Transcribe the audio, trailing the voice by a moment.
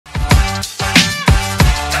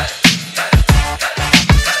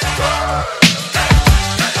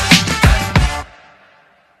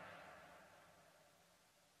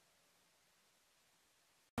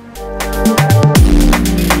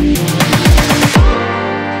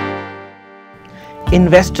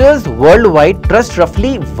Investors worldwide trust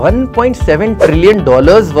roughly $1.7 trillion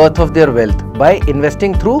worth of their wealth by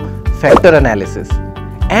investing through factor analysis.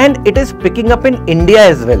 And it is picking up in India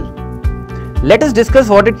as well. Let us discuss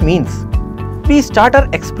what it means. We start our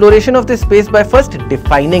exploration of this space by first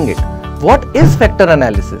defining it. What is factor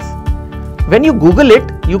analysis? When you Google it,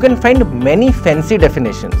 you can find many fancy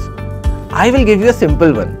definitions. I will give you a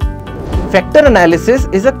simple one. Factor analysis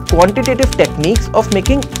is a quantitative techniques of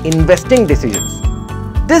making investing decisions.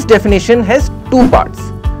 This definition has two parts: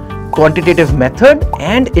 quantitative method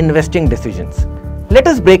and investing decisions. Let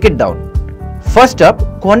us break it down. First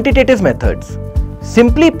up, quantitative methods.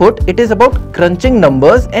 Simply put, it is about crunching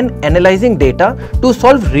numbers and analyzing data to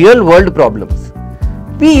solve real world problems.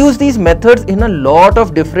 We use these methods in a lot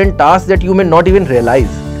of different tasks that you may not even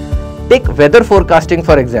realize. Take weather forecasting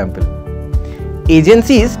for example.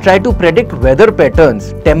 Agencies try to predict weather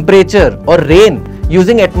patterns, temperature or rain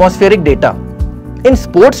using atmospheric data. In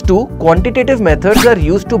sports too, quantitative methods are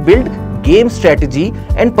used to build game strategy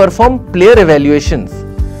and perform player evaluations.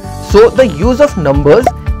 So the use of numbers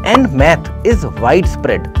and math is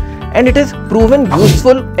widespread and it is proven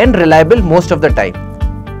useful and reliable most of the time.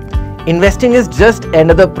 Investing is just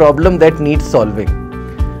another problem that needs solving.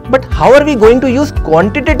 But how are we going to use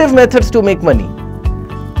quantitative methods to make money?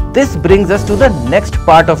 This brings us to the next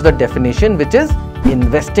part of the definition, which is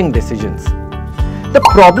investing decisions. The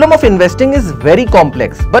problem of investing is very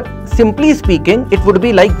complex, but simply speaking, it would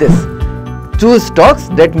be like this. Choose stocks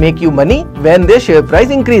that make you money when their share price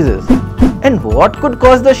increases. And what could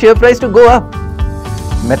cause the share price to go up?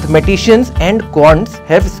 Mathematicians and quants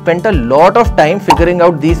have spent a lot of time figuring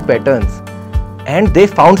out these patterns, and they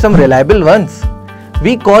found some reliable ones.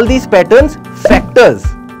 We call these patterns factors.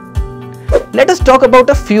 Let us talk about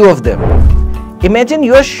a few of them. Imagine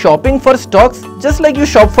you are shopping for stocks just like you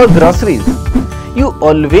shop for groceries. You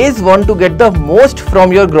always want to get the most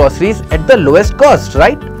from your groceries at the lowest cost,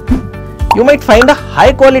 right? You might find a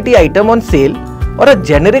high quality item on sale or a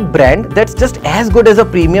generic brand that's just as good as a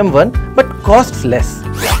premium one but costs less.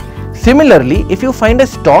 Similarly, if you find a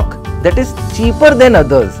stock that is cheaper than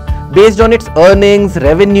others based on its earnings,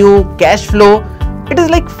 revenue, cash flow, it is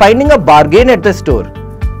like finding a bargain at the store.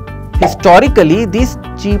 Historically, these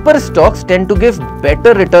cheaper stocks tend to give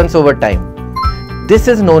better returns over time. This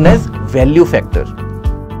is known as value factor.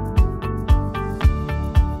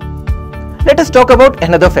 Let us talk about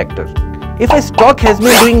another factor. If a stock has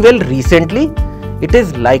been doing well recently, it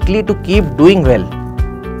is likely to keep doing well.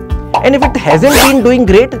 And if it hasn't been doing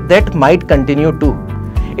great, that might continue too.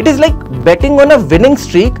 It is like betting on a winning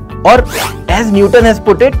streak, or as Newton has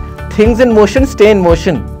put it, things in motion stay in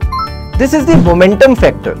motion. This is the momentum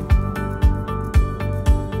factor.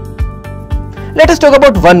 Let us talk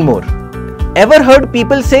about one more. Ever heard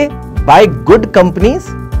people say, buy good companies?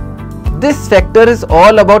 This factor is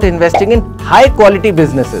all about investing in high quality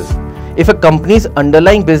businesses. If a company's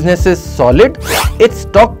underlying business is solid, its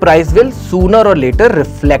stock price will sooner or later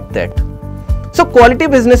reflect that. So quality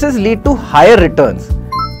businesses lead to higher returns.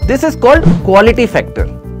 This is called quality factor.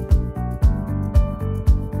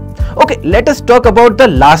 Okay, let us talk about the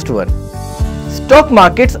last one. Stock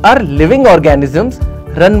markets are living organisms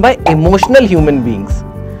run by emotional human beings.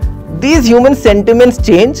 These human sentiments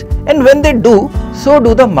change, and when they do, so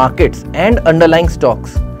do the markets and underlying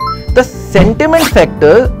stocks. The sentiment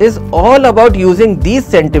factor is all about using these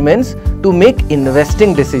sentiments to make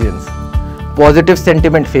investing decisions. Positive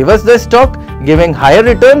sentiment favors the stock, giving higher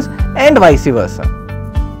returns, and vice versa.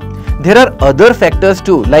 There are other factors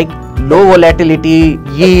too, like low volatility,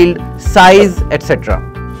 yield, size, etc.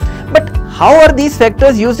 But how are these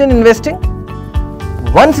factors used in investing?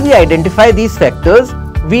 Once we identify these factors,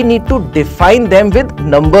 we need to define them with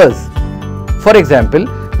numbers. For example,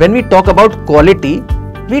 when we talk about quality,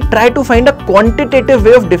 we try to find a quantitative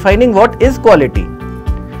way of defining what is quality.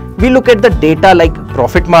 We look at the data like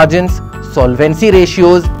profit margins, solvency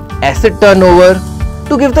ratios, asset turnover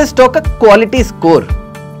to give the stock a quality score.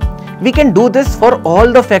 We can do this for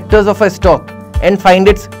all the factors of a stock and find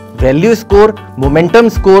its value score, momentum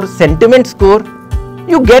score, sentiment score.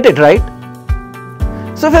 You get it, right?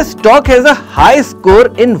 So if a stock has a high score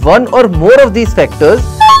in one or more of these factors,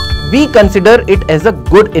 we consider it as a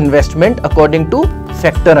good investment according to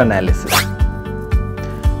factor analysis.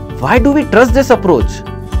 Why do we trust this approach?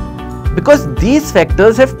 Because these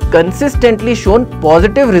factors have consistently shown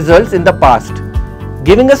positive results in the past,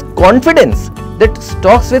 giving us confidence that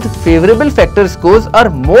stocks with favorable factor scores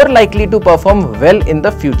are more likely to perform well in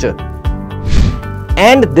the future.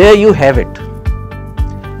 And there you have it.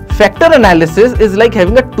 Factor analysis is like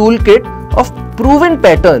having a toolkit of proven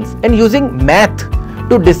patterns and using math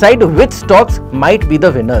to decide which stocks might be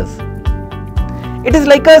the winners. It is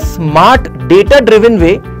like a smart, data-driven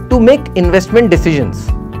way to make investment decisions.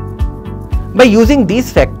 By using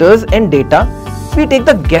these factors and data, we take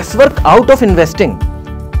the guesswork out of investing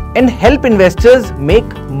and help investors make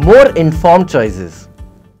more informed choices.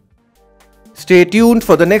 Stay tuned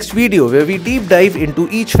for the next video where we deep dive into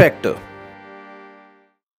each factor.